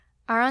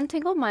Our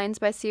Untangled Minds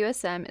by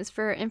CUSM is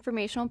for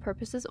informational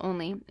purposes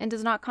only and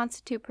does not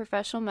constitute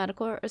professional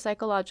medical or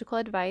psychological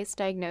advice,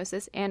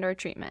 diagnosis, and/or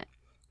treatment.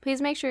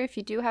 Please make sure if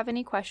you do have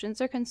any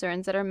questions or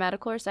concerns that are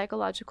medical or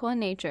psychological in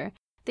nature,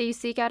 that you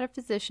seek out a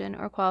physician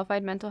or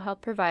qualified mental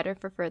health provider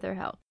for further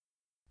help.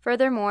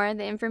 Furthermore,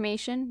 the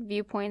information,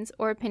 viewpoints,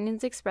 or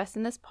opinions expressed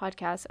in this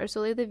podcast are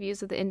solely the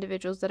views of the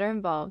individuals that are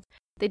involved.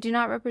 They do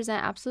not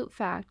represent absolute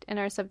fact and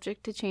are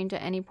subject to change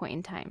at any point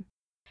in time.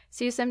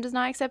 CUSM does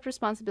not accept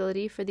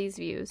responsibility for these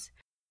views.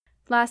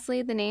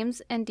 Lastly, the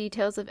names and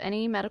details of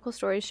any medical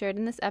stories shared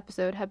in this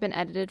episode have been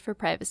edited for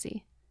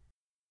privacy.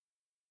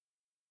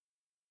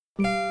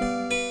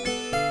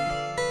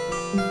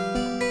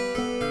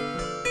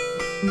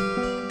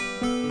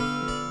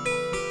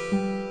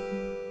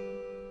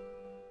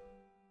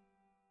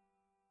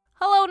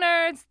 Hello,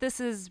 nerds! This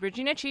is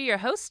Regina Chi, your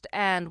host,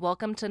 and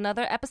welcome to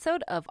another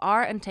episode of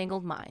Our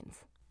Untangled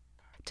Minds.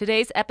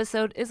 Today's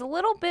episode is a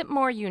little bit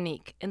more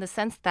unique in the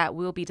sense that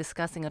we'll be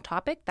discussing a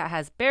topic that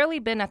has barely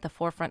been at the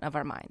forefront of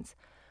our minds,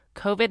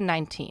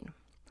 COVID-19.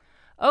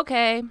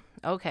 Okay,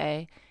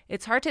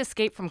 it's hard to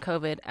escape from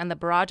COVID and the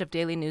barrage of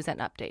daily news and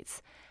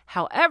updates.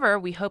 However,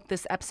 we hope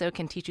this episode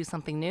can teach you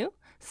something new,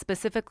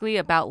 specifically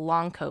about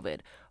long COVID,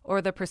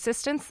 or the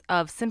persistence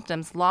of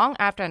symptoms long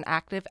after an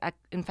active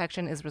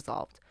infection is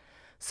resolved.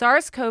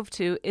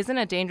 SARS-CoV-2 isn't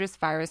a dangerous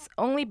virus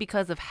only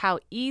because of how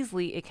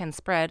easily it can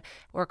spread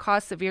or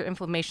cause severe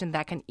inflammation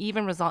that can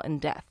even result in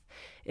death.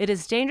 It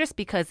is dangerous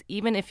because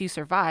even if you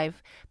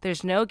survive,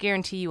 there's no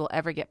guarantee you will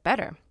ever get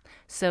better.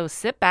 So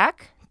sit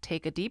back,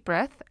 take a deep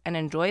breath, and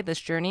enjoy this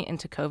journey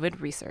into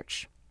COVID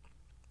research.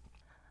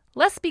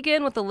 Let's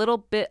begin with a little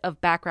bit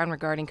of background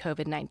regarding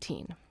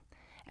COVID-19.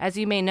 As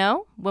you may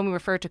know, when we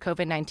refer to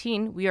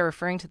COVID-19, we are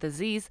referring to the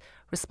disease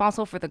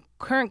responsible for the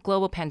current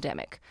global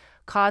pandemic,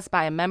 caused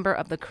by a member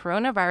of the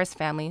coronavirus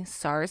family,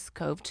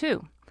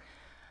 SARS-CoV-2.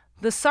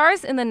 The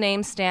SARS in the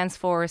name stands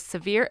for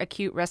Severe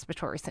Acute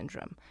Respiratory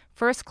Syndrome,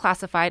 first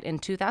classified in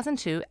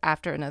 2002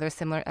 after another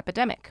similar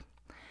epidemic.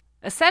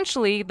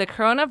 Essentially, the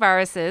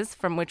coronaviruses,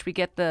 from which we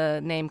get the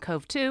name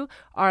CoV-2,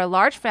 are a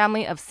large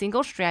family of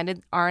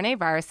single-stranded RNA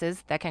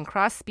viruses that can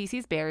cross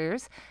species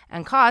barriers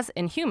and cause,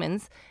 in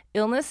humans,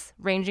 illness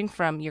ranging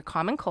from your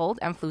common cold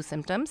and flu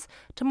symptoms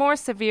to more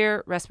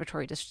severe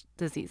respiratory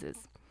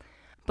diseases.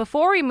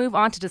 Before we move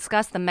on to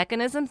discuss the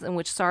mechanisms in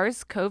which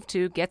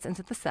SARS-CoV-2 gets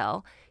into the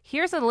cell,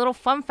 here's a little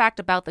fun fact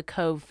about the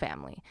CoV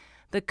family.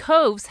 The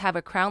CoVs have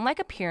a crown-like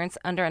appearance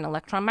under an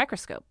electron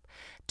microscope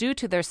due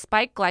to their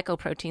spike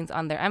glycoproteins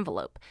on their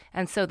envelope,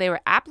 and so they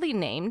were aptly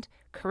named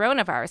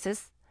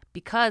coronaviruses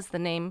because the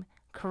name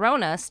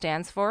corona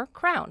stands for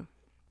crown.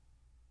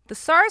 The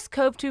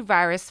SARS-CoV-2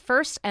 virus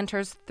first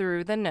enters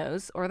through the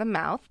nose or the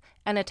mouth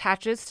and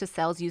attaches to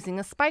cells using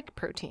a spike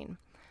protein.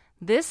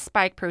 This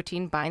spike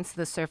protein binds to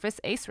the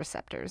surface ACE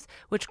receptors,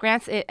 which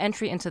grants it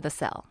entry into the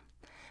cell.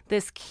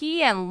 This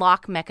key and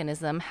lock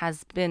mechanism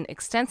has been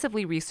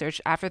extensively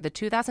researched after the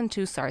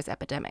 2002 SARS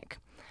epidemic.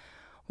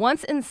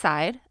 Once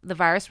inside, the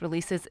virus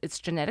releases its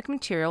genetic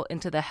material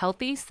into the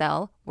healthy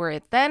cell, where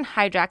it then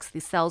hijacks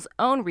the cell's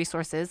own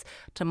resources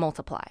to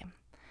multiply.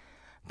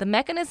 The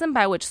mechanism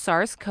by which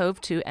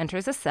SARS-CoV-2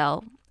 enters a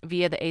cell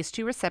via the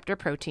ACE2 receptor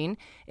protein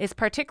is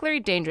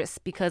particularly dangerous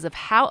because of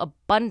how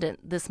abundant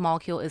this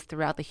molecule is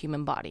throughout the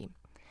human body.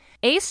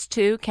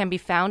 ACE2 can be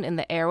found in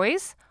the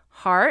airways,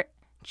 heart,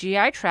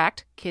 GI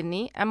tract,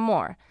 kidney, and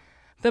more.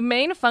 The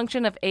main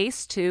function of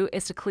ACE2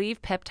 is to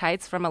cleave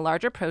peptides from a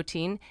larger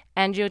protein,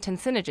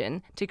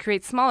 angiotensinogen, to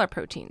create smaller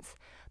proteins.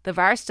 The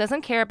virus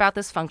doesn't care about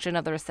this function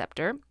of the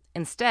receptor.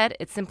 Instead,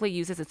 it simply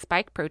uses its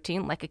spike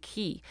protein like a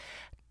key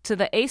to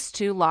the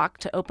ACE2 lock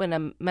to open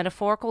a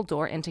metaphorical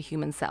door into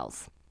human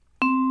cells.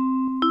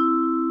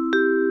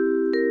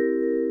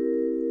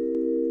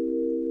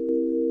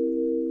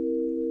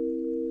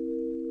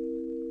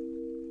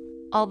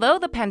 Although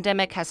the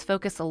pandemic has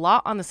focused a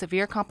lot on the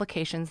severe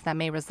complications that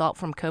may result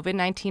from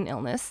COVID-19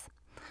 illness,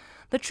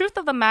 the truth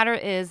of the matter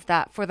is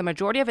that for the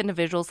majority of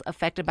individuals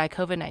affected by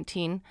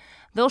COVID-19,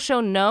 they'll show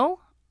no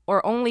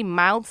or only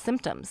mild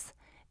symptoms.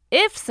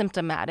 If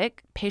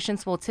symptomatic,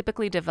 patients will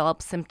typically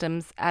develop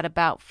symptoms at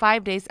about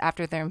 5 days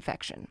after their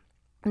infection,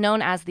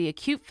 known as the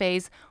acute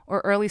phase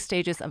or early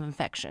stages of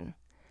infection.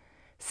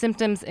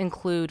 Symptoms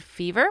include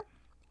fever,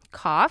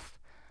 cough,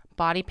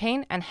 body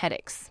pain, and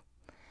headaches.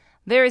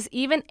 There is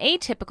even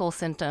atypical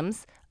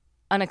symptoms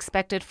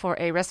unexpected for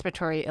a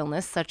respiratory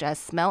illness, such as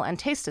smell and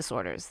taste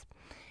disorders.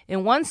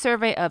 In one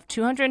survey of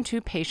 202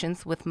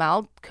 patients with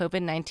mild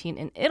COVID-19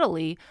 in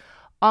Italy,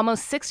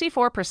 almost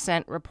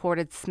 64%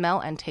 reported smell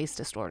and taste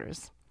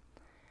disorders.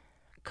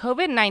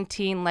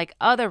 COVID-19, like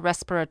other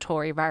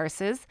respiratory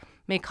viruses,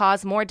 may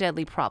cause more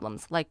deadly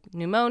problems like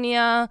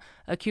pneumonia,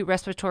 acute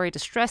respiratory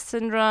distress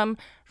syndrome,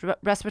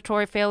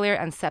 respiratory failure,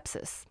 and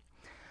sepsis.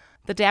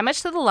 The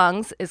damage to the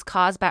lungs is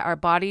caused by our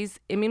body's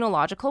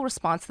immunological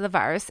response to the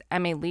virus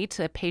and may lead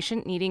to a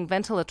patient needing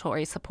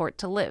ventilatory support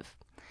to live.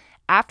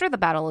 After the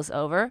battle is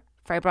over,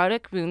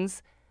 fibrotic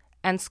wounds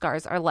and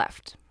scars are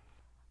left.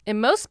 In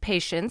most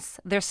patients,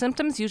 their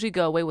symptoms usually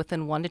go away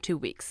within 1 to 2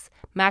 weeks,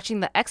 matching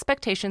the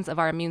expectations of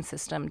our immune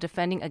system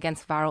defending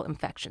against viral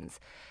infections.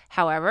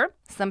 However,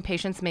 some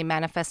patients may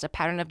manifest a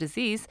pattern of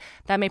disease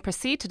that may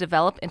proceed to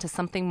develop into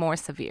something more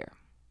severe.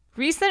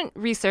 Recent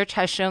research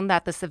has shown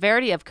that the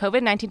severity of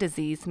COVID-19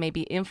 disease may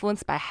be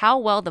influenced by how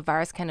well the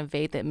virus can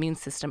evade the immune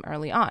system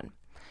early on.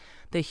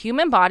 The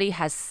human body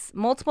has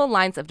multiple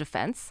lines of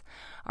defense.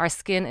 Our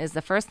skin is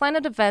the first line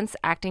of defense,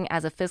 acting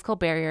as a physical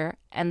barrier,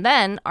 and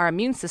then our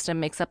immune system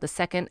makes up the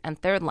second and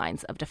third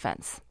lines of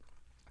defense.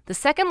 The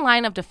second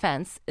line of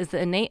defense is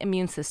the innate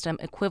immune system,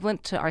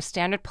 equivalent to our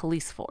standard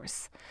police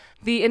force.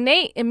 The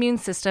innate immune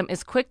system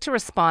is quick to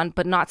respond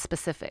but not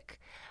specific.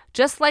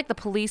 Just like the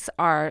police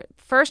are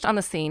first on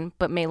the scene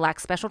but may lack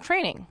special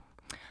training.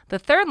 The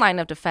third line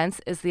of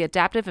defense is the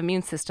adaptive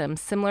immune system,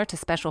 similar to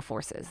special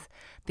forces.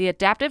 The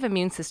adaptive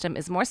immune system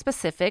is more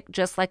specific,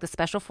 just like the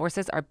special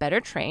forces are better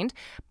trained,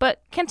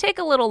 but can take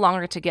a little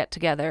longer to get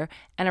together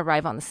and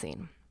arrive on the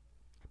scene.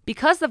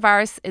 Because the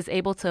virus is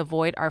able to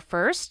avoid our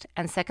first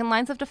and second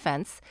lines of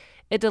defense,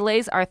 it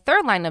delays our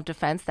third line of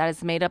defense that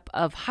is made up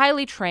of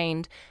highly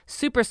trained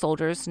super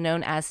soldiers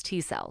known as T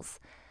cells.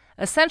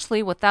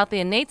 Essentially, without the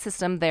innate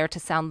system there to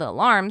sound the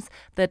alarms,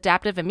 the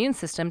adaptive immune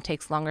system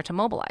takes longer to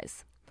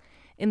mobilize.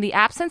 In the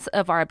absence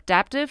of our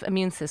adaptive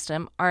immune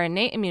system, our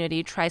innate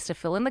immunity tries to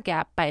fill in the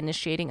gap by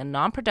initiating a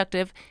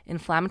non-productive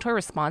inflammatory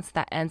response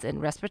that ends in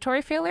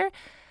respiratory failure,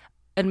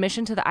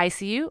 admission to the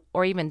ICU,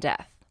 or even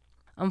death.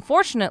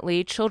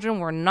 Unfortunately, children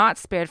were not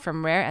spared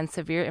from rare and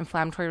severe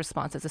inflammatory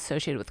responses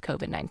associated with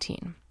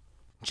COVID-19.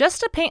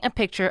 Just to paint a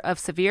picture of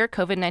severe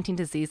COVID-19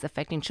 disease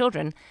affecting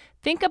children,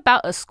 think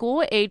about a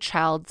school-age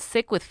child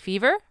sick with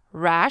fever,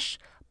 rash,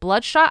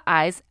 bloodshot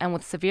eyes, and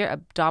with severe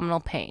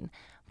abdominal pain,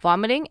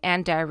 vomiting,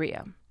 and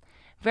diarrhea.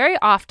 Very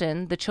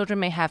often, the children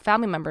may have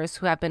family members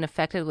who have been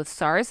affected with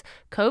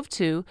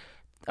SARS-CoV-2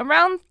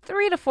 around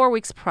 3 to 4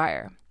 weeks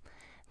prior.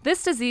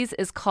 This disease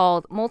is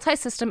called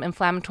multisystem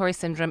inflammatory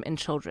syndrome in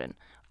children,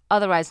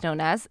 otherwise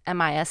known as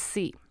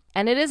MIS-C,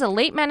 and it is a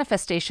late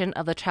manifestation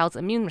of the child's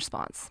immune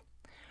response.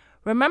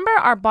 Remember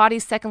our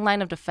body's second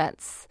line of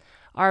defense,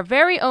 our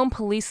very own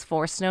police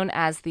force known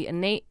as the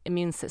innate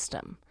immune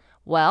system.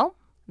 Well,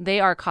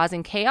 they are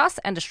causing chaos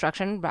and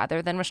destruction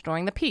rather than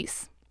restoring the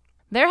peace.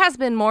 There has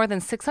been more than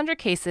 600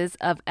 cases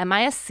of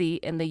MIS-C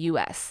in the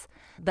U.S.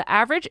 The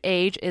average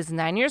age is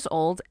 9 years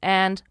old,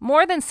 and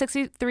more than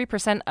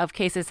 63% of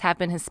cases have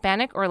been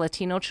Hispanic or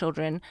Latino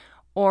children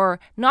or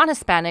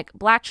non-Hispanic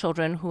Black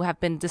children who have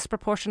been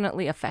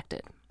disproportionately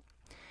affected.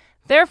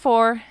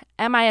 Therefore,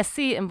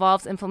 MIS-C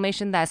involves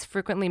inflammation that is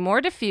frequently more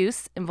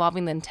diffuse,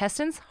 involving the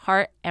intestines,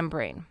 heart, and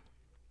brain.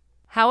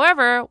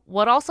 However,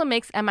 what also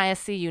makes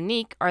MIS-C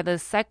unique are the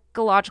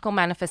psychological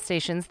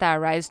manifestations that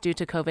arise due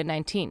to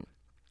COVID-19.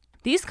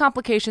 These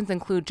complications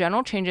include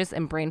general changes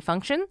in brain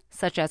function,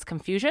 such as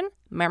confusion,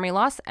 memory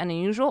loss, and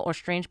unusual or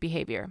strange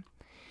behavior.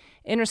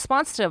 In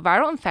response to a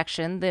viral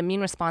infection, the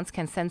immune response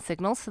can send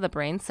signals to the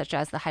brain, such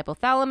as the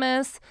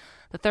hypothalamus,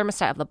 the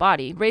thermostat of the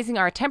body, raising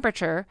our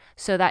temperature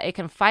so that it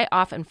can fight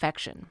off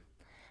infection.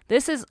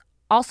 This is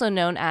also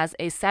known as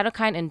a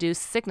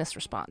cytokine-induced sickness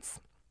response.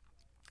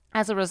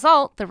 As a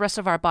result, the rest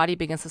of our body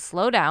begins to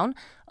slow down,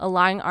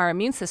 allowing our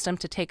immune system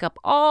to take up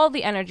all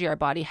the energy our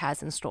body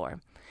has in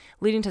store,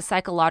 leading to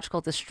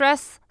psychological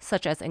distress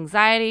such as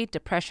anxiety,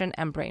 depression,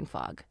 and brain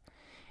fog.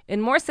 In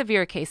more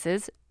severe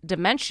cases,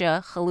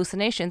 dementia,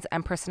 hallucinations,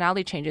 and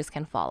personality changes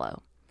can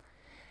follow.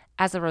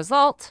 As a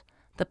result,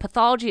 the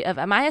pathology of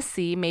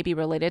MIS-C may be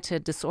related to a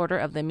disorder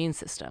of the immune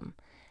system.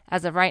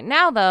 As of right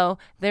now, though,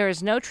 there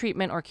is no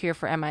treatment or cure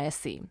for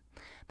MIS-C.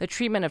 The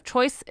treatment of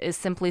choice is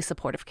simply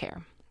supportive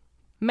care.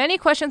 Many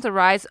questions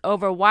arise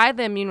over why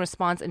the immune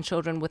response in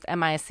children with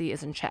MIS-C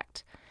isn't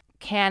checked.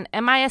 Can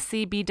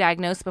MIS-C be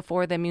diagnosed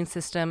before the immune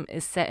system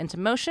is set into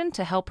motion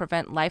to help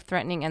prevent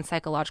life-threatening and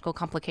psychological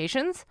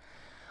complications?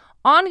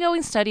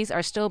 Ongoing studies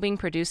are still being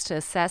produced to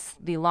assess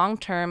the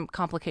long-term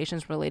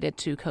complications related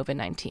to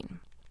COVID-19.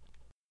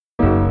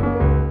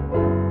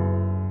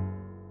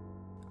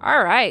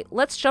 All right,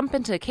 let's jump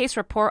into a case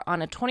report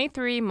on a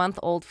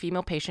 23-month-old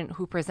female patient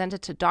who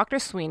presented to Dr.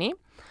 Sweeney,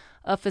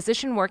 a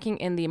physician working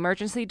in the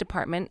emergency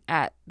department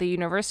at the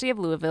University of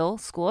Louisville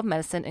School of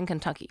Medicine in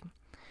Kentucky.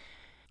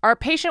 Our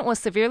patient was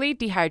severely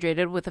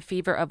dehydrated with a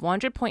fever of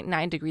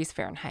 100.9 degrees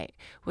Fahrenheit,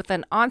 with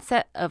an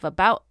onset of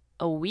about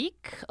a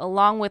week,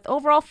 along with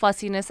overall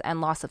fussiness and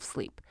loss of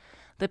sleep.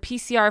 The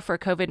PCR for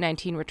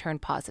COVID-19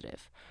 returned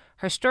positive.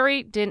 Her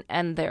story didn't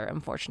end there,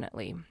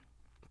 unfortunately.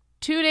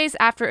 2 days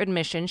after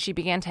admission, she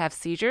began to have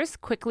seizures,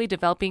 quickly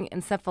developing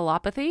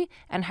encephalopathy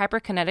and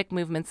hyperkinetic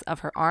movements of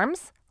her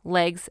arms,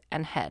 legs,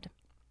 and head.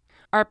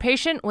 Our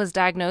patient was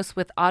diagnosed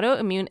with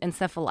autoimmune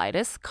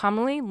encephalitis,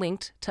 commonly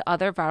linked to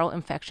other viral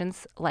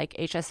infections like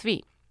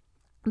HSV.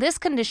 This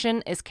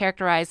condition is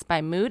characterized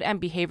by mood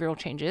and behavioral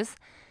changes,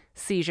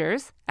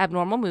 seizures,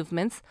 abnormal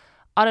movements,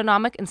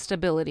 autonomic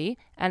instability,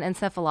 and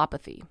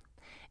encephalopathy.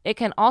 It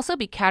can also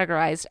be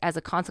categorized as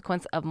a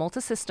consequence of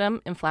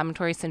multisystem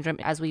inflammatory syndrome,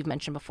 as we've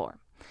mentioned before.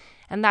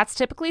 and that's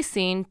typically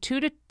seen 2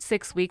 to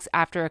 6 weeks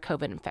after a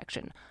COVID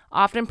infection,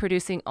 often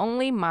producing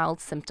only mild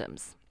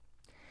symptoms.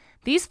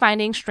 These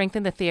findings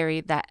strengthen the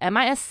theory that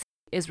MIS-C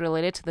is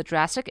related to the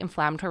drastic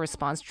inflammatory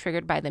response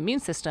triggered by the immune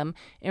system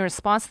in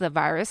response to the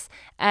virus,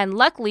 and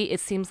luckily it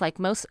seems like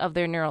most of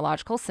their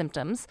neurological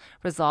symptoms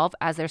resolve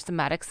as their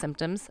somatic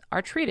symptoms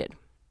are treated.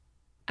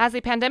 As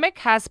the pandemic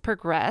has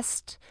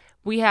progressed,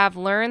 we have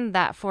learned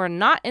that for a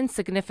not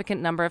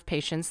insignificant number of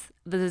patients,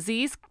 the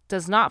disease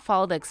does not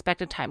follow the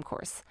expected time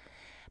course.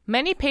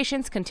 Many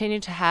patients continue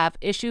to have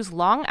issues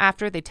long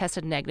after they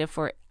tested negative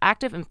for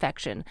active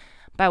infection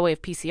by way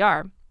of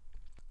PCR.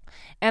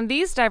 And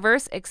these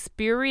diverse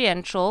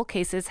experiential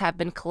cases have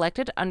been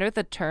collected under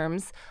the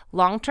terms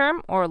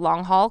long-term or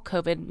long-haul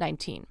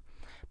COVID-19,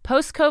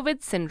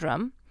 post-COVID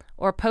syndrome,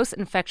 or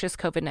post-infectious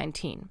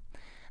COVID-19.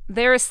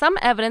 There is some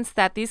evidence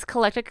that these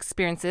collective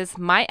experiences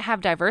might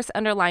have diverse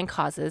underlying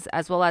causes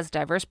as well as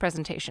diverse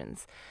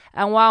presentations.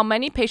 And while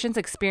many patients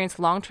experience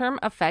long-term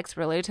effects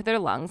related to their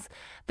lungs,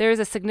 there is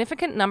a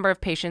significant number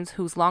of patients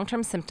whose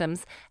long-term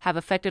symptoms have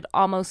affected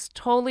almost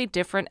totally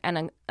different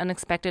and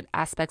unexpected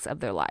aspects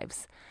of their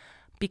lives.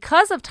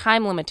 Because of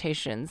time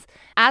limitations,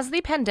 as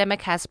the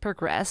pandemic has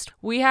progressed,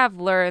 we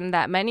have learned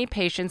that many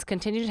patients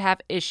continue to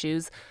have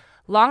issues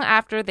long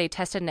after they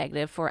tested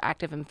negative for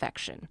active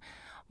infection.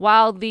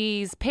 While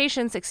these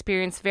patients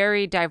experience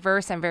very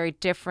diverse and very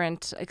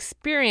different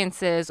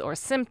experiences or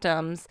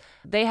symptoms,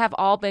 they have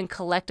all been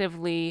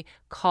collectively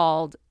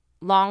called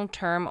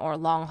long-term or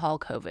long-haul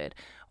COVID,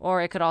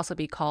 or it could also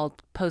be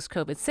called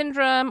post-COVID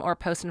syndrome or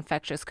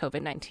post-infectious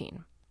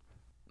COVID-19.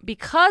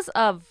 Because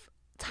of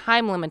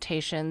time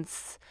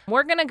limitations,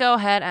 we're going to go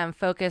ahead and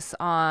focus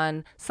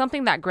on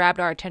something that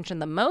grabbed our attention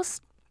the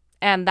most,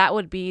 and that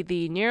would be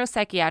the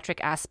neuropsychiatric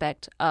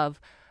aspect of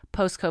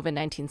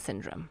post-COVID-19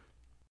 syndrome.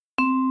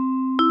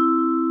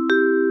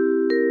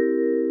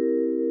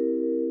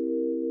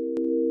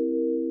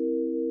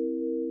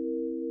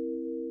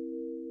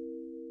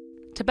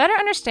 To better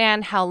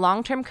understand how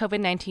long-term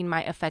COVID-19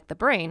 might affect the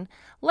brain,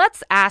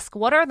 let's ask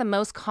what are the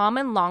most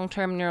common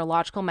long-term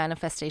neurological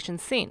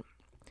manifestations seen.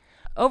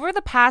 Over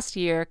the past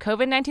year,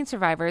 COVID-19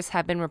 survivors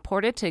have been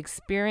reported to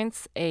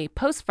experience a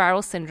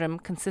post-viral syndrome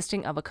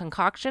consisting of a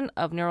concoction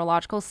of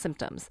neurological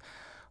symptoms,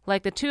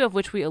 like the two of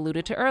which we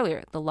alluded to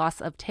earlier, the loss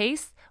of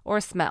taste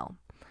or smell.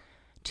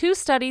 2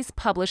 studies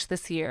published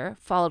this year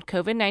followed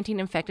COVID-19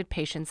 infected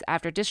patients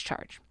after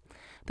discharge.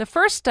 The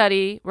first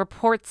study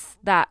reports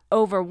that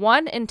over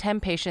 1 in 10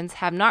 patients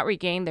have not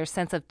regained their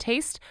sense of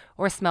taste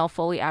or smell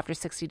fully after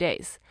 60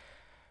 days.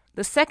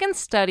 The second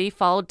study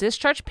followed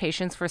discharged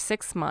patients for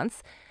 6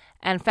 months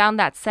and found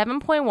that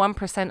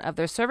 7.1% of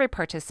their survey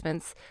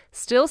participants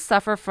still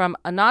suffer from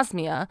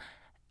anosmia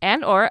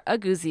and or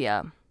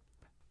ageusia.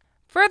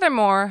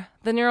 Furthermore,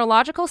 the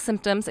neurological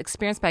symptoms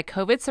experienced by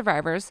COVID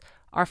survivors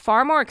are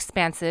far more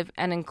expansive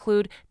and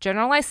include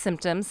generalized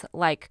symptoms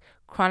like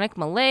chronic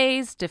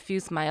malaise,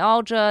 diffuse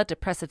myalgia,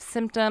 depressive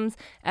symptoms,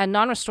 and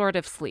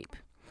non-restorative sleep.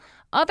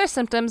 Other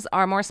symptoms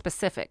are more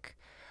specific,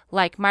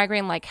 like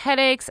migraine-like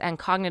headaches and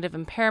cognitive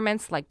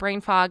impairments like brain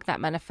fog that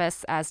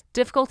manifests as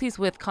difficulties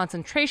with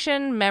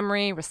concentration,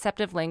 memory,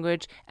 receptive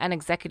language, and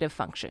executive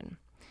function.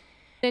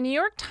 In a New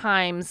York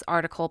Times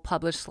article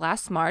published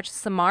last March,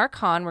 Samar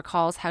Khan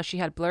recalls how she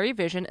had blurry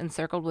vision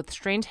encircled with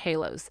strange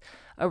halos,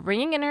 a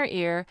ringing in her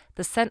ear,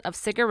 the scent of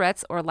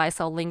cigarettes or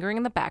Lysol lingering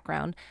in the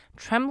background,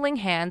 trembling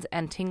hands,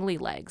 and tingly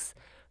legs.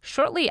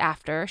 Shortly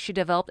after, she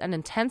developed an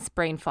intense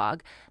brain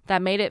fog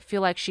that made it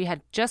feel like she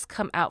had just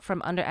come out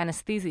from under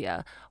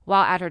anesthesia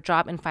while at her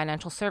job in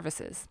financial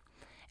services.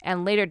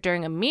 And later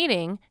during a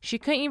meeting, she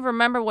couldn't even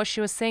remember what she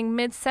was saying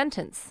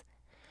mid-sentence.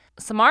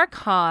 Samar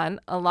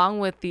Khan, along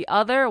with the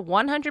other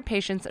 100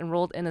 patients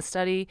enrolled in a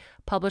study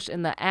published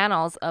in the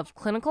Annals of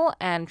Clinical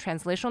and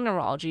Translational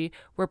Neurology,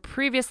 were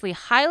previously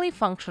highly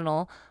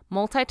functional,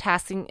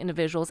 multitasking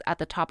individuals at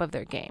the top of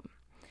their game.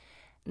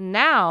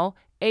 Now,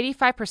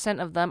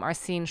 85% of them are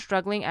seen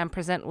struggling and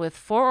present with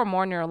 4 or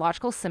more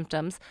neurological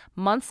symptoms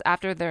months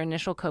after their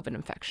initial COVID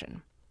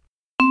infection.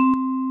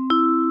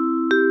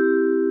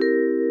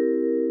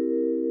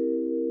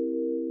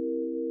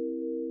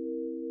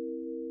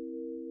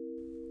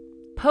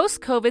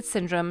 Post-COVID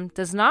syndrome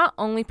does not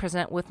only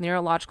present with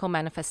neurological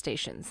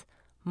manifestations.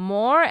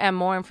 More and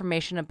more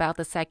information about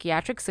the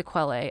psychiatric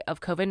sequelae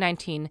of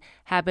COVID-19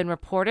 have been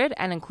reported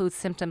and include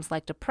symptoms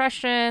like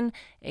depression,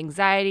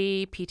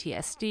 anxiety,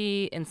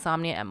 PTSD,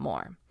 insomnia, and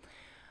more.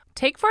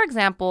 Take, for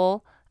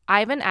example,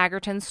 Ivan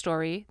Agerton's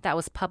story that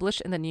was published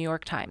in the New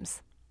York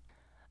Times.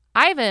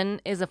 Ivan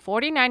is a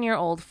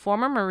 49-year-old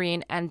former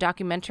Marine and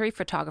documentary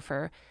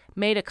photographer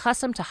made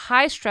accustomed to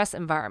high-stress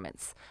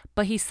environments,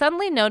 but he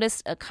suddenly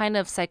noticed a kind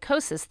of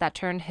psychosis that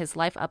turned his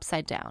life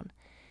upside down.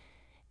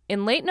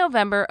 In late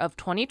November of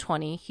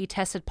 2020, he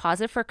tested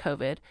positive for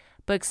COVID,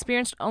 but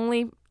experienced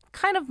only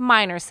kind of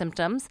minor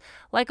symptoms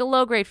like a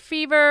low-grade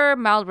fever,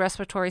 mild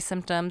respiratory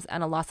symptoms,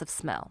 and a loss of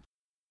smell.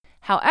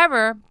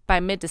 However, by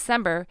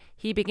mid-December,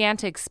 he began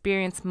to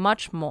experience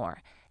much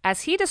more.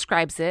 As he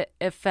describes it,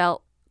 it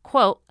felt,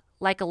 quote,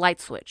 like a light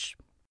switch.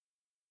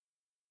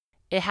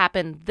 It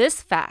happened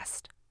this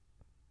fast.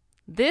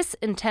 This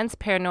intense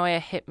paranoia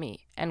hit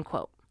me, end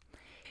quote.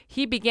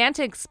 He began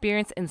to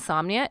experience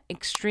insomnia,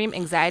 extreme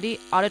anxiety,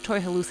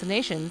 auditory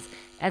hallucinations,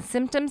 and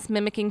symptoms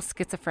mimicking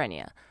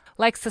schizophrenia,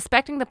 like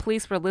suspecting the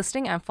police were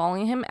listening and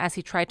following him as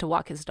he tried to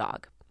walk his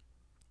dog.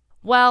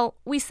 Well,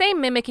 we say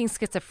mimicking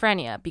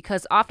schizophrenia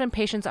because often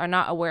patients are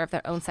not aware of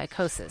their own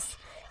psychosis.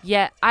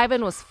 Yet,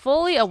 Ivan was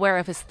fully aware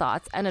of his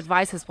thoughts and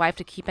advised his wife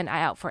to keep an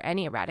eye out for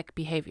any erratic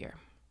behavior.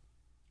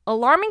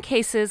 Alarming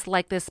cases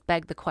like this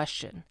beg the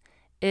question,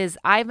 is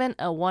Ivan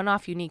a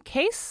one-off unique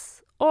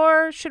case,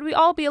 or should we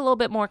all be a little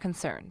bit more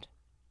concerned?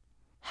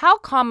 How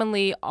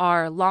commonly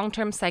are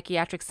long-term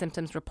psychiatric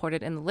symptoms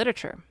reported in the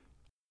literature?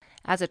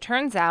 As it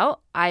turns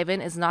out,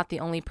 Ivan is not the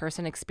only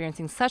person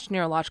experiencing such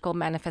neurological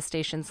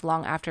manifestations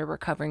long after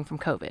recovering from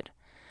COVID.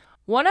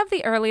 One of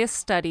the earliest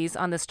studies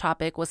on this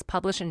topic was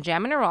published in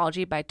JAMA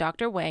Neurology by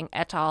Dr. Wang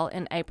et al.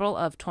 In April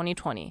of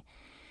 2020.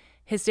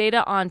 His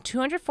data on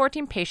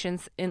 214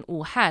 patients in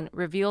Wuhan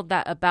revealed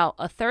that about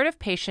a third of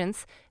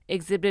patients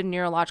exhibited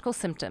neurological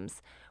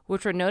symptoms,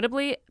 which were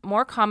notably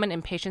more common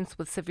in patients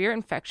with severe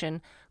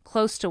infection,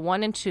 close to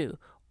 1 in 2,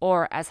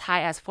 or as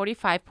high as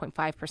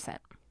 45.5%.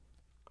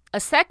 A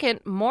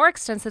second, more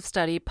extensive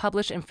study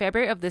published in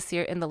February of this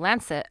year in The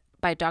Lancet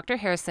by Dr.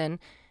 Harrison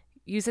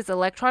uses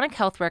electronic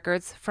health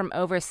records from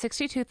over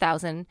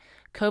 62,000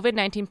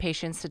 COVID-19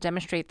 patients to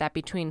demonstrate that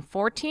between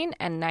 14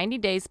 and 90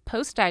 days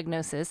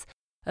post-diagnosis,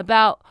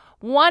 about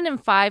 1 in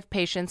 5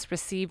 patients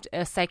received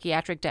a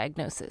psychiatric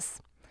diagnosis.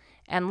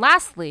 And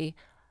lastly,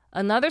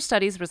 another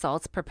study's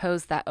results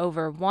proposed that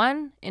over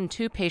 1 in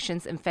 2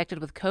 patients infected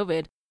with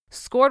COVID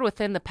scored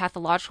within the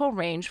pathological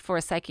range for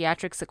a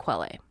psychiatric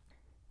sequelae.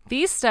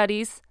 These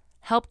studies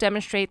help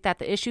demonstrate that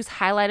the issues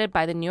highlighted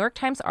by the New York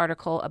Times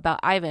article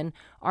about Ivan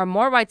are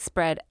more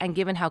widespread, and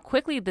given how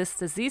quickly this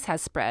disease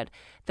has spread,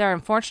 there are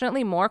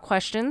unfortunately more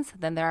questions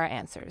than there are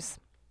answers.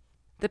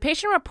 The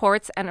patient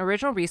reports and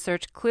original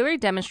research clearly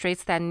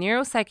demonstrates that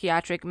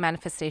neuropsychiatric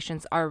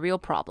manifestations are a real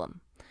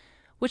problem,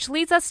 which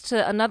leads us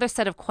to another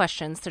set of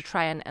questions to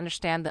try and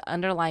understand the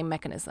underlying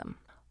mechanism.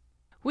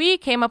 We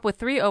came up with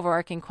 3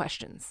 overarching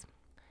questions.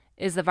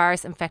 Is the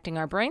virus infecting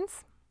our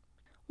brains?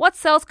 What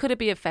cells could it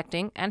be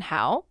affecting and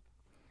how?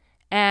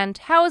 And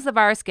how is the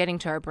virus getting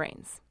to our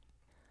brains?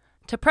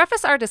 To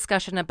preface our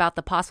discussion about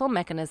the possible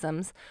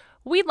mechanisms,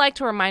 we'd like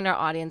to remind our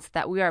audience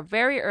that we are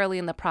very early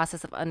in the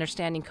process of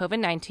understanding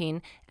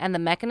COVID-19 and the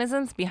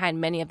mechanisms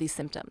behind many of these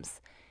symptoms.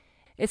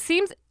 It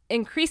seems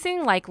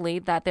increasingly likely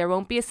that there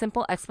won't be a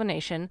simple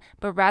explanation,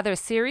 but rather a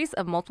series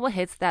of multiple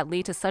hits that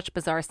lead to such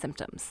bizarre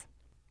symptoms.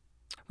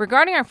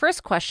 Regarding our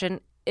first question,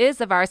 is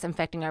the virus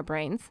infecting our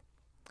brains?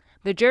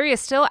 The jury is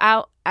still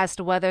out as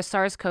to whether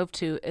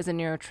SARS-CoV-2 is a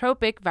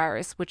neurotropic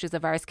virus, which is a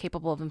virus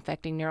capable of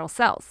infecting neural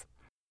cells.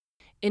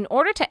 In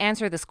order to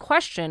answer this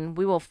question,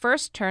 we will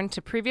first turn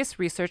to previous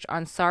research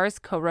on SARS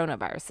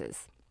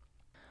coronaviruses.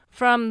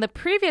 From the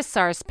previous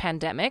SARS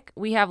pandemic,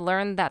 we have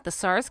learned that the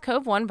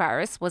SARS-CoV-1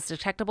 virus was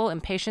detectable in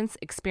patients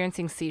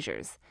experiencing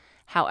seizures.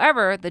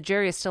 However, the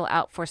jury is still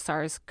out for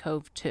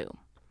SARS-CoV-2.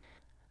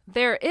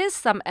 There is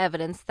some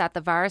evidence that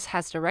the virus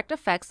has direct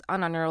effects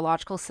on our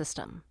neurological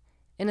system.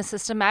 In a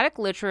systematic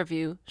literature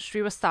review,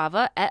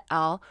 Srivastava et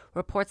al.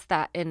 Reports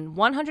that in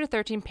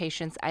 113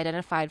 patients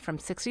identified from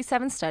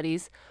 67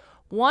 studies,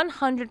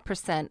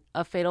 100%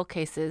 of fatal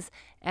cases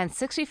and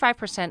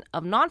 65%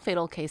 of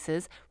non-fatal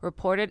cases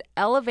reported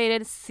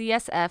elevated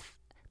CSF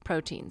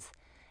proteins.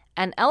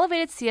 An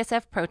elevated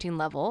CSF protein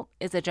level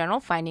is a general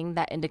finding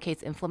that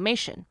indicates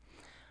inflammation,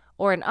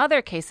 or in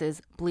other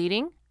cases,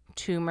 bleeding,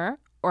 tumor,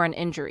 or an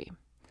injury.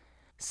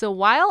 So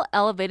while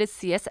elevated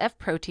CSF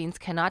proteins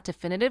cannot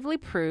definitively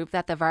prove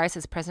that the virus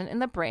is present in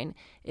the brain,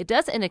 it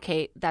does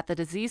indicate that the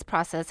disease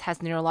process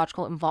has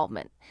neurological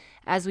involvement,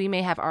 as we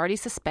may have already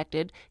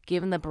suspected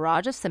given the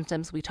barrage of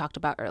symptoms we talked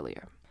about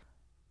earlier.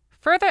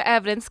 Further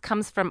evidence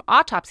comes from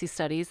autopsy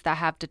studies that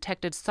have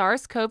detected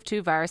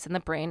SARS-CoV-2 virus in the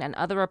brain and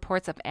other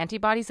reports of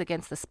antibodies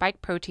against the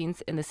spike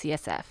proteins in the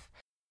CSF.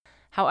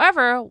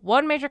 However,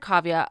 one major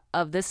caveat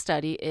of this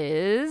study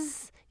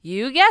is,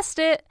 you guessed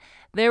it,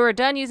 they were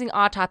done using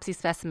autopsy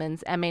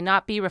specimens and may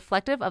not be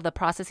reflective of the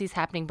processes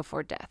happening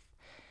before death.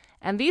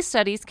 And these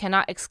studies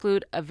cannot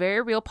exclude a very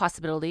real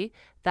possibility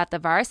that the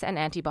virus and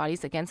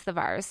antibodies against the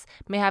virus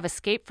may have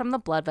escaped from the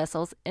blood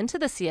vessels into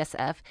the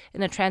CSF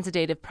in a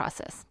transidative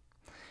process.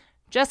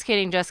 Just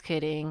kidding.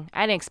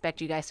 I didn't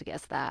expect you guys to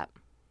guess that.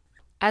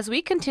 As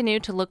we continue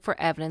to look for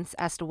evidence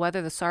as to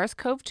whether the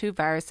SARS-CoV-2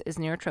 virus is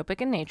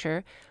neurotropic in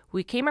nature,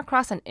 we came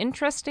across an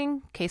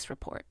interesting case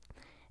report.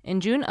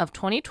 In June of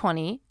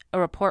 2020, a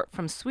report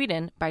from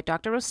Sweden by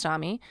Dr.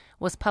 Rostami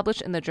was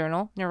published in the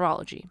journal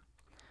Neurology.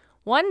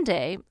 One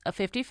day, a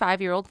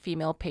 55-year-old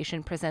female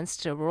patient presents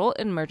to a rural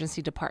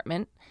emergency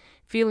department,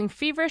 feeling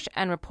feverish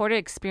and reported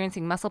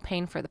experiencing muscle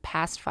pain for the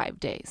past 5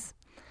 days.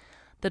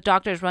 The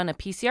doctors run a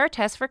PCR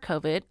test for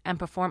COVID and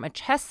perform a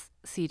chest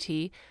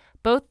CT,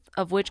 both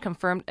of which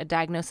confirmed a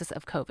diagnosis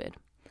of COVID.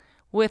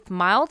 With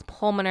mild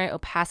pulmonary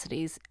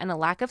opacities and a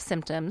lack of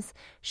symptoms,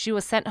 she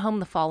was sent home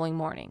the following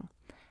morning.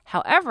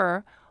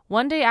 However,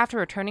 1 day after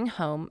returning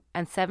home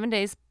and 7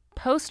 days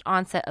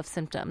post-onset of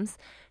symptoms,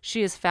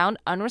 she is found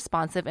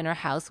unresponsive in her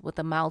house with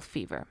a mild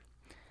fever.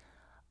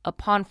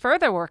 Upon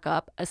further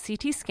workup, a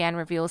CT scan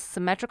reveals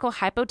symmetrical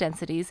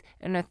hypodensities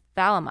in her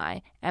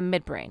thalami and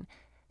midbrain,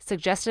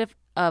 suggestive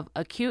of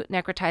acute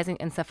necrotizing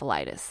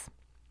encephalitis.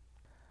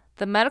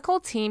 The medical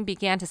team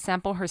began to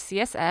sample her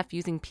CSF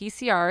using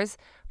PCRs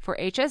for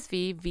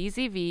HSV,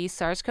 VZV,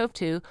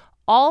 SARS-CoV-2,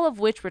 all of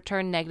which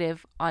returned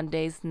negative on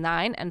days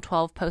 9 and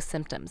 12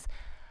 post-symptoms,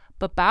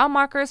 but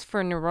biomarkers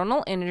for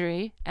neuronal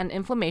injury and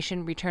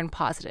inflammation returned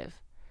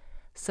positive.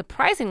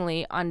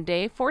 Surprisingly, on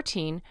day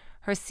 14,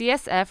 her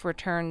CSF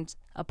returned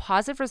a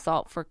positive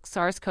result for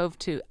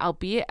SARS-CoV-2,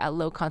 albeit at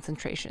low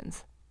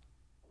concentrations.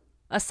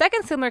 A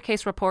second similar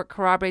case report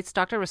corroborates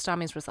Dr.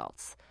 Rustami's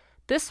results,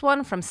 this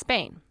one from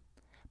Spain.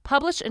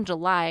 Published in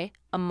July,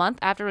 a month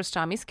after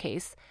Rustami's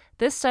case,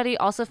 this study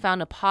also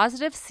found a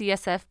positive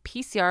CSF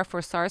PCR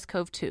for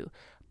SARS-CoV-2,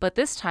 but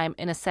this time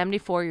in a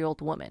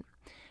 74-year-old woman.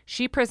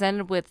 She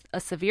presented with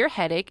a severe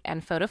headache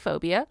and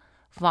photophobia,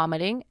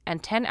 vomiting,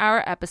 and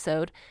 10-hour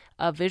episode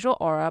of visual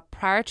aura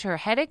prior to her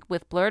headache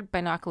with blurred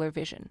binocular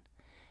vision.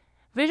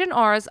 Vision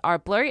auras are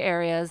blurry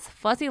areas,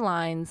 fuzzy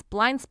lines,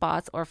 blind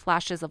spots, or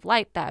flashes of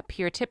light that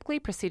appear typically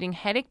preceding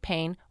headache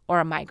pain or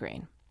a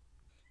migraine.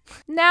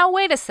 Now,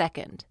 wait a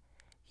second.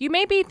 You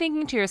may be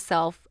thinking to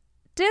yourself,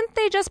 didn't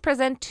they just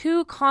present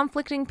two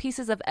conflicting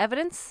pieces of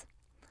evidence?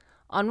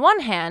 On one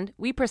hand,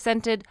 we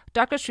presented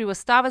Dr.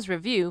 Srivastava's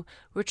review,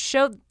 which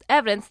showed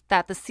evidence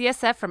that the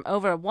CSF from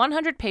over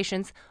 100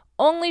 patients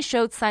only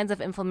showed signs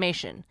of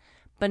inflammation,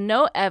 but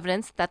no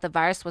evidence that the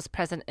virus was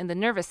present in the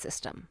nervous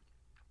system.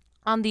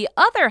 On the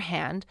other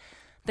hand,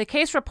 the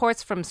case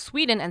reports from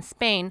Sweden and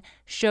Spain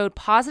showed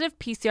positive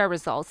PCR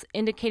results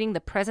indicating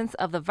the presence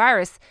of the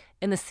virus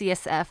in the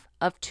CSF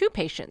of 2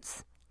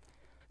 patients.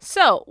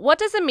 So, what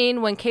does it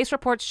mean when case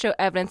reports show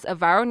evidence of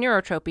viral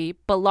neurotropy,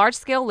 but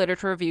large-scale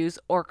literature reviews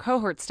or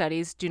cohort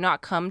studies do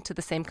not come to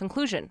the same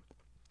conclusion?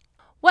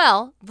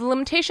 Well, the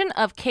limitation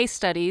of case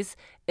studies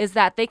is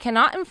that they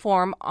cannot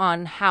inform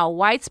on how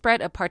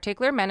widespread a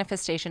particular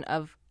manifestation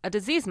of a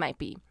disease might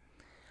be.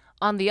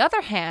 On the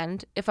other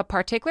hand, if a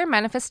particular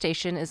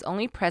manifestation is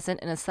only present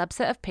in a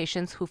subset of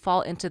patients who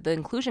fall into the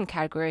inclusion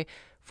category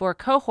for a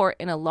cohort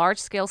in a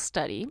large-scale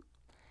study,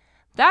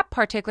 that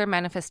particular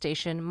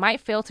manifestation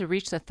might fail to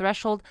reach the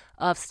threshold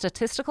of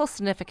statistical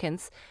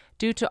significance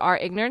due to our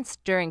ignorance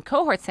during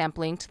cohort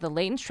sampling to the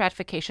latent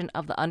stratification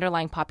of the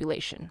underlying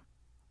population.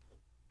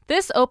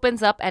 This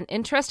opens up an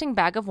interesting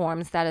bag of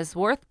worms that is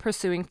worth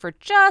pursuing for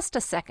just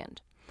a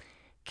second.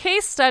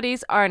 Case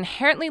studies are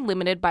inherently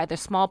limited by their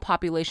small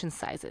population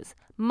sizes,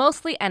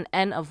 mostly an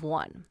N of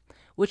 1,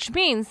 which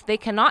means they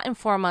cannot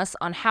inform us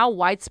on how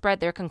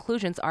widespread their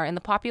conclusions are in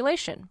the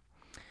population.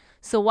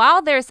 So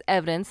while there's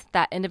evidence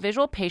that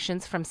individual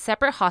patients from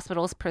separate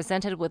hospitals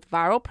presented with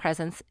viral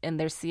presence in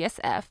their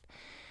CSF,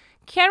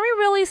 can we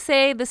really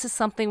say this is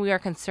something we are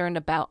concerned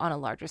about on a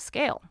larger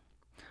scale?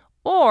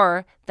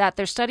 Or that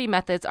their study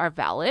methods are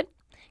valid,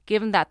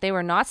 given that they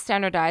were not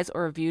standardized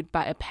or reviewed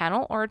by a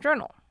panel or a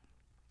journal?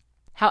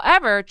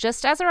 However,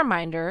 just as a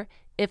reminder,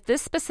 if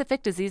this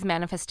specific disease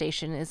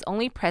manifestation is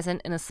only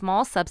present in a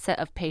small subset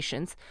of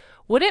patients,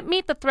 would it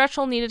meet the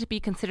threshold needed to be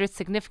considered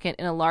significant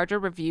in a larger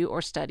review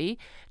or study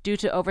due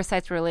to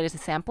oversights related to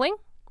sampling?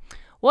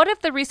 What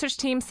if the research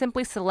team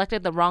simply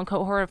selected the wrong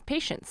cohort of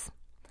patients?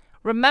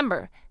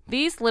 Remember,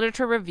 these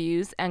literature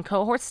reviews and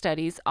cohort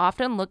studies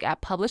often look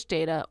at published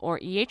data or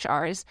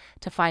EHRs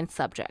to find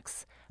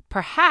subjects.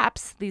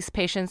 Perhaps these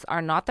patients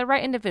are not the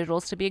right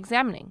individuals to be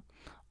examining.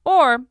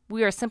 Or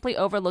we are simply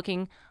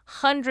overlooking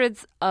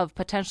hundreds of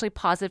potentially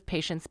positive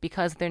patients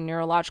because their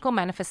neurological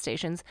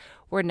manifestations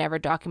were never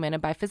documented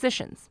by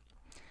physicians.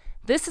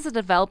 This is a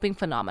developing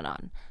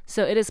phenomenon,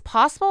 so it is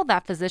possible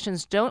that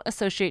physicians don't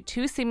associate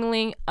two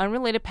seemingly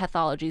unrelated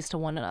pathologies to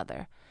one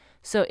another.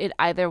 So it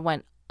either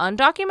went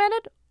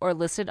undocumented or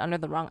listed under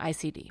the wrong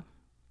ICD.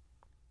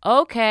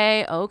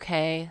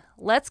 Okay,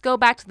 let's go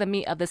back to the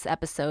meat of this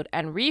episode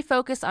and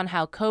refocus on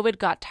how COVID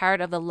got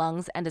tired of the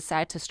lungs and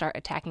decided to start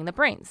attacking the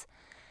brains.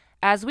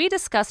 As we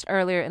discussed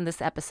earlier in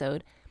this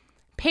episode,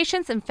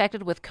 patients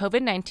infected with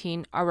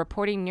COVID-19 are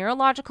reporting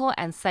neurological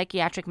and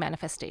psychiatric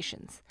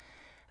manifestations.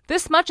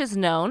 This much is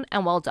known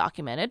and well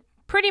documented,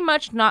 pretty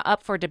much not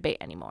up for debate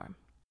anymore.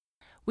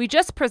 We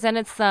just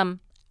presented some,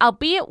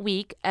 albeit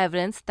weak,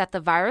 evidence that the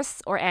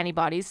virus or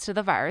antibodies to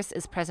the virus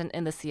is present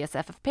in the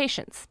CSF of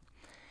patients.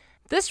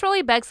 This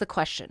really begs the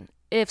question,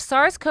 if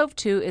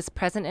SARS-CoV-2 is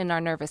present in our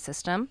nervous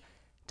system,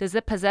 does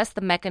it possess the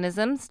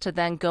mechanisms to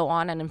then go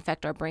on and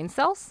infect our brain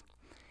cells?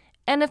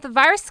 And if the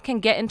virus can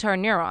get into our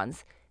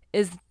neurons,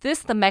 is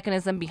this the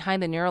mechanism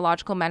behind the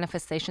neurological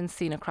manifestations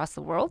seen across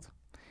the world?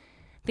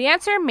 The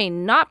answer may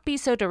not be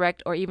so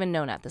direct or even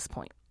known at this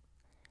point.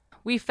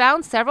 We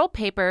found several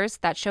papers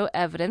that show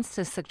evidence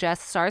to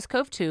suggest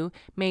SARS-CoV-2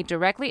 may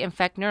directly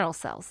infect neural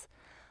cells.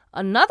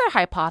 Another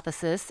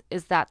hypothesis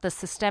is that the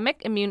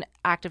systemic immune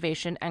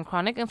activation and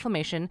chronic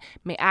inflammation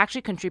may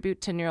actually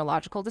contribute to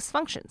neurological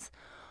dysfunctions.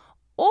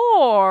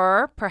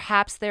 Or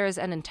perhaps there is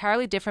an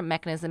entirely different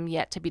mechanism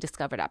yet to be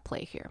discovered at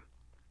play here.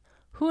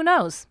 Who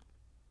knows?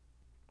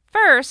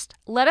 First,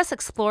 let us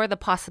explore the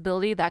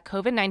possibility that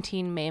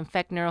COVID-19 may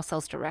infect neural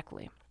cells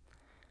directly.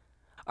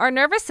 Our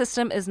nervous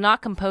system is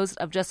not composed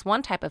of just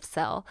one type of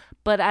cell,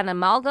 but an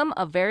amalgam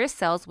of various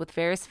cells with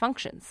various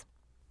functions.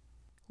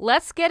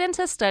 Let's get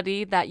into a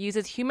study that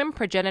uses human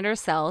progenitor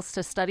cells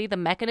to study the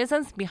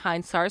mechanisms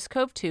behind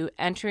SARS-CoV-2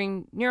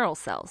 entering neural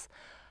cells.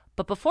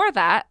 But before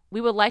that,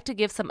 we would like to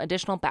give some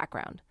additional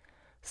background.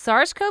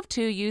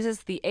 SARS-CoV-2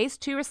 uses the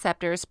ACE2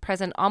 receptors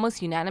present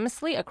almost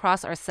unanimously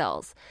across our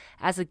cells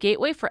as a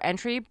gateway for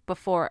entry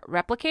before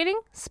replicating,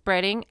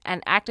 spreading,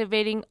 and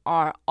activating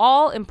our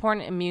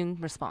all-important immune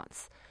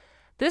response.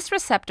 This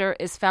receptor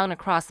is found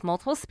across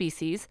multiple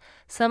species,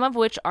 some of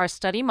which are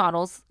study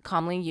models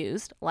commonly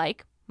used,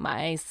 like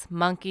mice,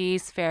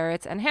 monkeys,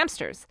 ferrets, and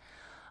hamsters.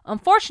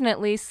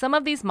 Unfortunately, some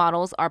of these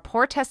models are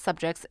poor test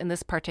subjects in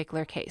this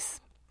particular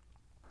case.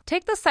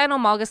 Take the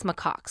cynomolgus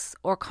macaques,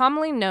 or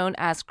commonly known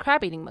as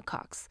crab-eating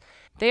macaques.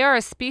 They are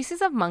a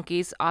species of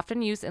monkeys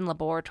often used in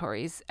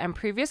laboratories, and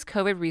previous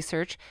COVID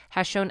research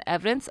has shown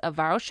evidence of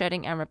viral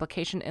shedding and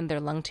replication in their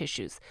lung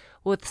tissues,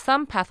 with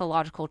some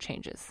pathological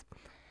changes.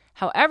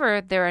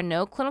 However, there are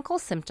no clinical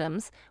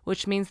symptoms,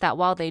 which means that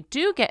while they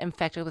do get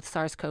infected with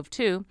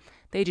SARS-CoV-2,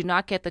 they do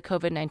not get the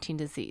COVID-19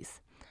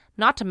 disease.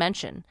 Not to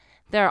mention,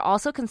 there are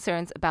also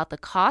concerns about the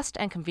cost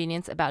and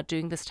convenience about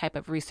doing this type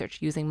of research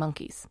using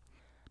monkeys.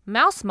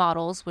 Mouse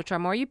models, which are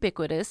more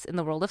ubiquitous in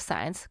the world of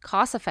science,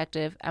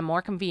 cost-effective, and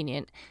more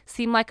convenient,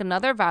 seem like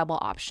another viable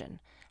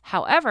option.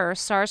 However,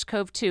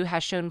 SARS-CoV-2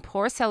 has shown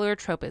poor cellular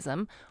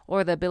tropism,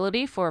 or the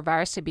ability for a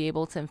virus to be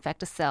able to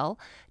infect a cell,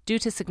 due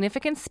to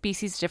significant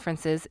species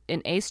differences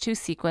in ACE2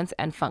 sequence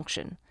and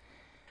function.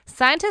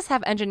 Scientists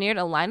have engineered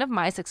a line of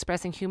mice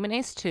expressing human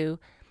ACE2,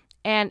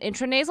 and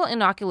intranasal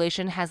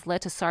inoculation has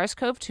led to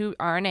SARS-CoV-2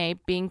 RNA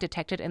being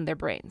detected in their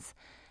brains.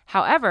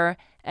 However,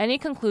 any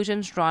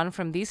conclusions drawn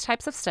from these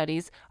types of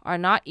studies are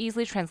not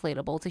easily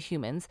translatable to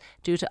humans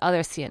due to other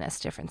CNS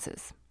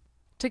differences.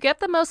 To get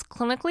the most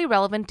clinically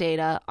relevant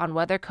data on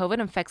whether COVID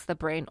infects the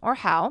brain or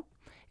how,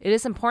 it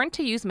is important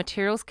to use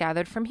materials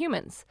gathered from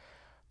humans.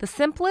 The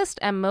simplest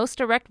and most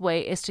direct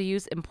way is to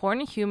use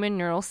important human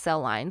neural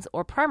cell lines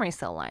or primary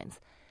cell lines.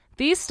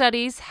 These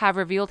studies have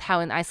revealed how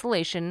in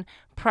isolation,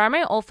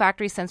 primary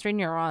olfactory sensory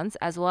neurons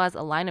as well as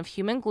a line of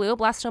human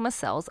glioblastoma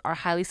cells are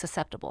highly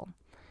susceptible.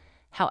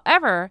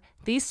 However,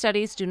 these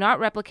studies do not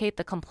replicate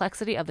the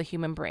complexity of the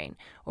human brain,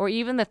 or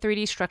even the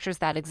 3D structures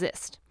that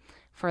exist.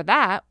 For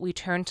that, we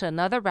turn to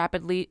another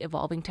rapidly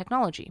evolving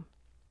technology.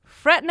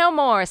 Fret no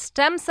more,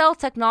 stem cell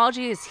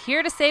technology is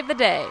here to save the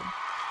day.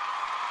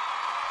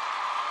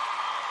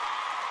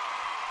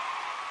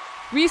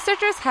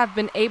 Researchers have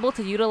been able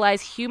to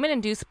utilize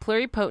human-induced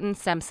pluripotent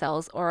stem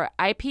cells, or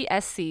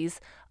iPSCs,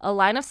 a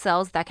line of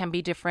cells that can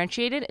be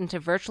differentiated into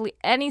virtually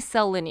any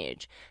cell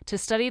lineage, to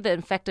study the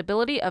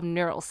infectability of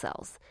neural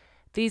cells.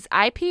 These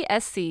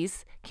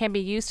iPSCs can be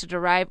used to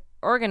derive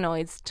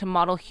organoids to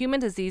model human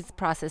disease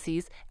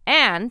processes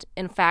and,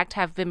 in fact,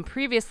 have been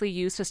previously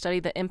used to study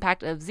the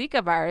impact of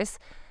Zika virus.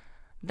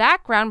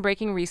 That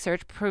groundbreaking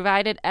research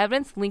provided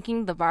evidence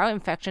linking the viral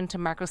infection to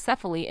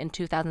microcephaly in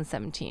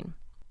 2017.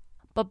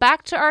 But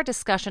back to our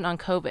discussion on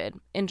COVID.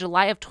 In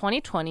July of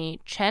 2020,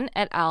 Chen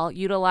et al.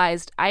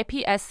 Utilized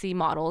iPSC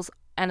models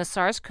and a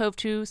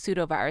SARS-CoV-2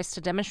 pseudovirus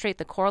to demonstrate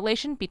the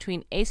correlation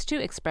between ACE2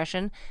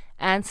 expression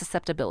and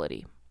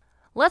susceptibility.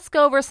 Let's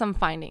go over some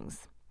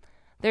findings.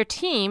 Their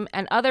team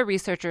and other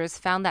researchers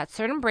found that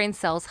certain brain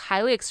cells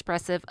highly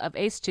expressive of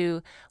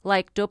ACE2,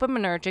 like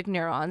dopaminergic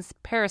neurons,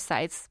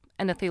 pericytes,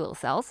 endothelial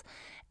cells,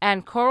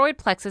 and choroid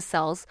plexus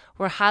cells,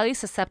 were highly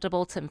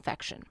susceptible to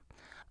infection.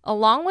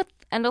 Along with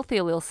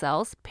endothelial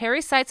cells,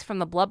 pericytes from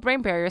the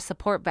blood-brain barrier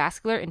support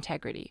vascular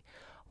integrity.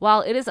 While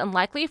it is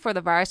unlikely for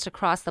the virus to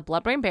cross the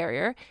blood-brain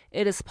barrier,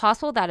 it is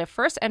possible that it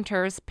first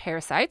enters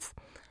pericytes,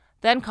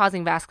 then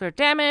causing vascular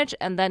damage,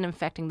 and then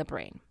infecting the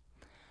brain.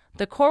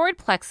 The choroid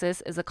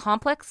plexus is a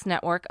complex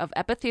network of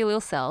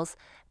epithelial cells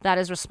that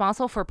is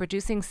responsible for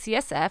producing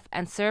CSF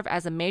and serve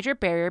as a major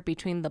barrier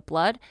between the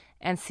blood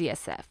and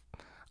CSF,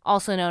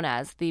 also known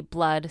as the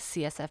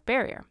blood-CSF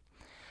barrier.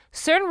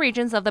 Certain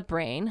regions of the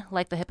brain,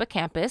 like the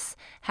hippocampus,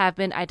 have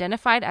been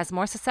identified as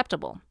more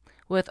susceptible,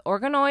 with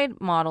organoid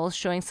models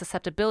showing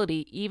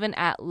susceptibility even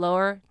at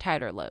lower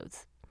titer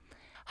loads.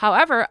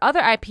 However,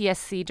 other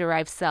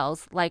iPSC-derived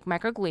cells, like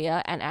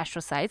microglia and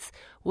astrocytes,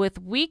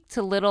 with weak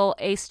to little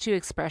ACE2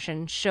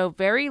 expression, show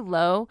very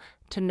low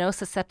to no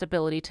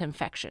susceptibility to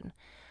infection.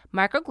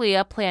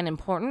 Microglia play an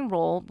important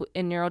role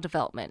in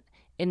neurodevelopment,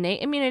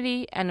 innate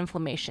immunity, and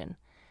inflammation,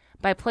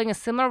 by playing a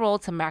similar role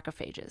to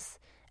macrophages.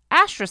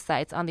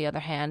 Astrocytes, on the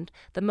other hand,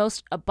 the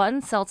most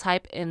abundant cell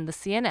type in the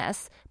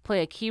CNS,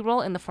 play a key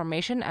role in the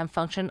formation and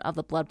function of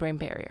the blood-brain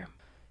barrier.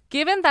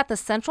 Given that the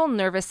central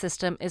nervous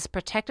system is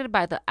protected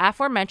by the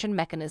aforementioned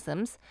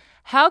mechanisms,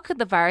 how could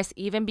the virus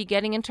even be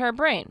getting into our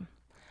brain?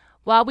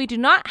 While we do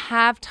not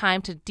have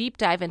time to deep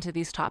dive into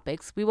these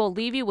topics, we will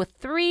leave you with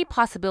 3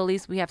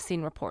 possibilities we have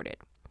seen reported.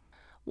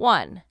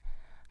 1.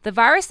 The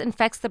virus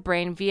infects the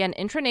brain via an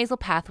intranasal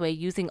pathway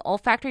using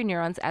olfactory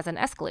neurons as an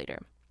escalator.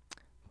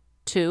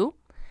 2.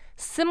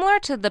 Similar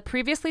to the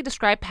previously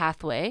described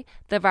pathway,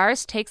 the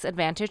virus takes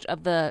advantage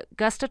of the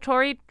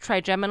gustatory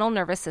trigeminal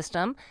nervous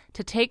system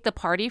to take the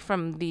party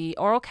from the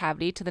oral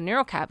cavity to the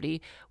neural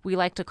cavity we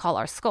like to call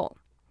our skull.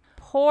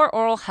 Poor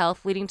oral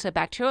health leading to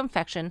bacterial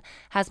infection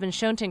has been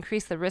shown to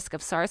increase the risk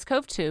of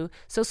SARS-CoV-2,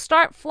 so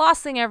start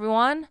flossing,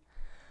 everyone.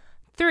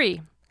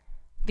 3.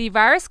 The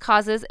virus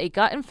causes a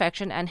gut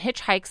infection and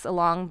hitchhikes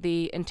along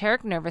the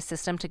enteric nervous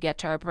system to get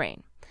to our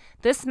brain.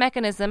 This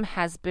mechanism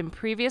has been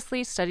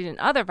previously studied in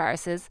other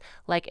viruses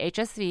like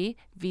HSV,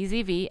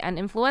 VZV, and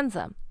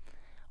influenza.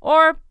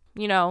 Or,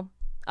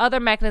 other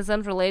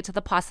mechanisms related to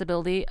the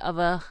possibility of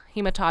a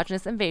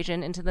hematogenous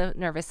invasion into the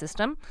nervous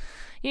system,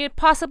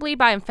 possibly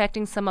by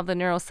infecting some of the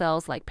neural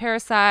cells like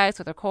parasites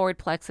or the choroid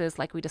plexus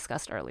like we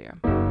discussed earlier.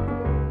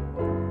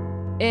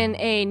 In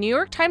a New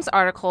York Times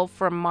article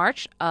from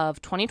March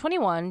of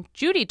 2021,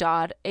 Judy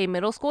Dodd, a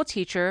middle school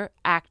teacher,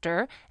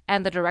 actor,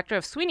 and the director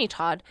of Sweeney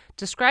Todd,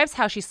 describes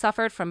how she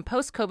suffered from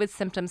post-COVID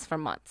symptoms for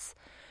months.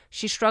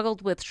 She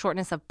struggled with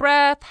shortness of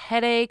breath,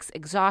 headaches,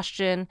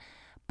 exhaustion,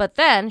 but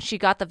then she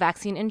got the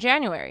vaccine in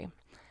January.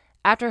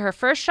 After her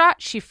first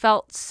shot, she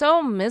felt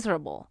so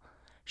miserable.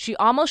 She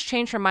almost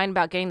changed her mind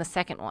about getting the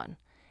second one.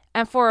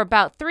 And for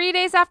about 3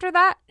 days after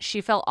that,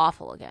 she felt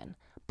awful again.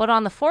 But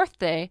on the fourth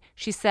day,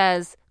 she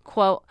says,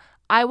 quote,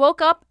 "I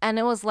woke up and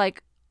it was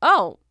like,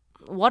 oh,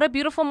 what a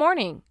beautiful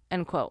morning,"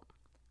 end quote.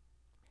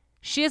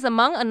 She is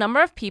among a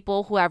number of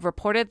people who have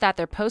reported that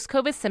their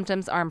post-COVID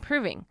symptoms are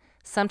improving,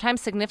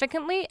 sometimes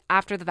significantly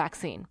after the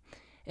vaccine.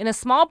 In a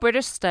small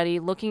British study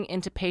looking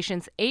into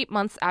patients 8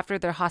 months after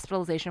their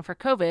hospitalization for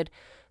COVID,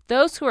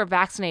 those who were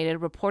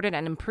vaccinated reported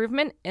an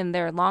improvement in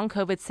their long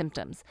COVID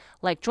symptoms,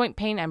 like joint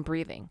pain and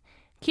breathing.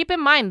 Keep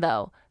in mind,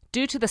 though,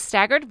 due to the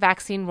staggered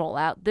vaccine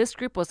rollout, this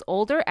group was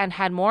older and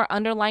had more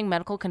underlying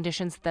medical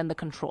conditions than the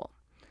control.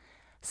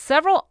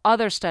 Several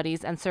other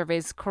studies and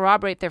surveys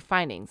corroborate their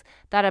findings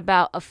that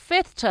about a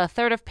fifth to a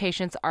third of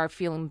patients are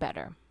feeling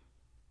better.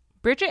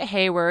 Bridget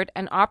Hayward,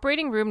 an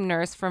operating room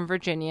nurse from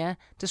Virginia,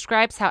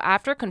 describes how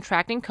after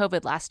contracting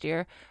COVID last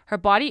year, her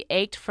body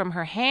ached from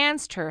her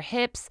hands to her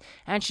hips,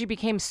 and she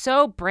became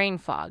so brain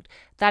fogged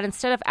that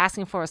instead of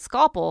asking for a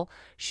scalpel,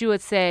 she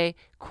would say,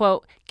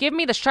 quote, "Give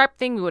me the sharp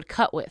thing we would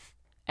cut with,"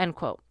 end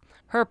quote.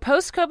 Her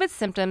post-COVID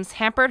symptoms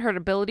hampered her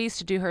abilities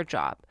to do her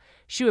job.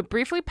 She would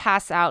briefly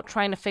pass out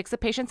trying to fix a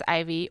patient's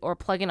IV or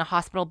plug in a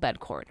hospital bed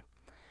cord.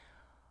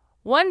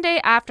 One day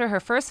after her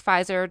first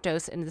Pfizer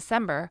dose in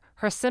December,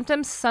 her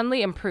symptoms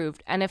suddenly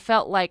improved and it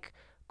felt like,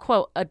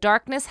 quote, "a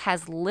darkness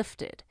has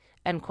lifted,"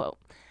 end quote.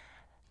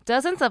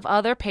 Dozens of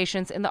other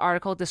patients in the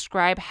article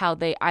describe how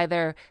they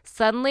either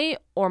suddenly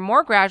or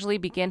more gradually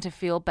began to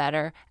feel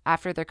better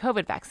after their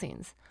COVID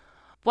vaccines.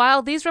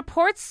 While these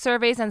reports,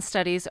 surveys, and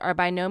studies are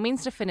by no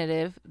means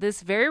definitive,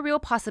 this very real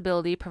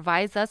possibility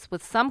provides us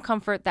with some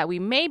comfort that we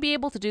may be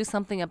able to do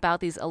something about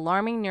these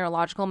alarming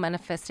neurological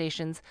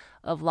manifestations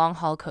of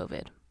long-haul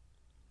COVID.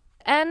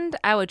 And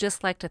I would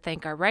just like to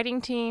thank our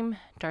writing team,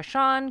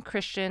 Darshan,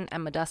 Christian,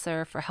 and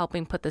Mudassar for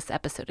helping put this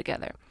episode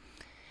together.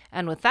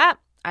 And with that,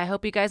 I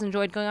hope you guys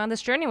enjoyed going on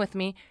this journey with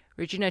me.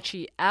 Regina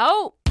Chi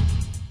out!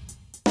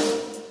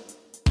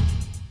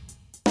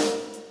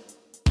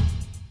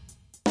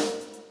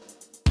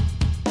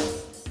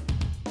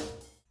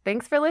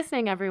 Thanks for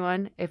listening,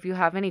 everyone. If you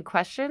have any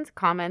questions,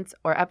 comments,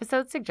 or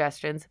episode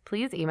suggestions,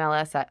 please email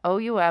us at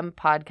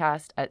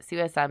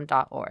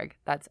oumpodcast@cusm.org.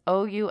 That's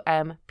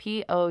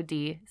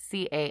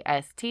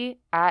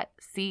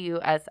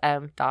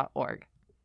oumpodcast@cusm.org.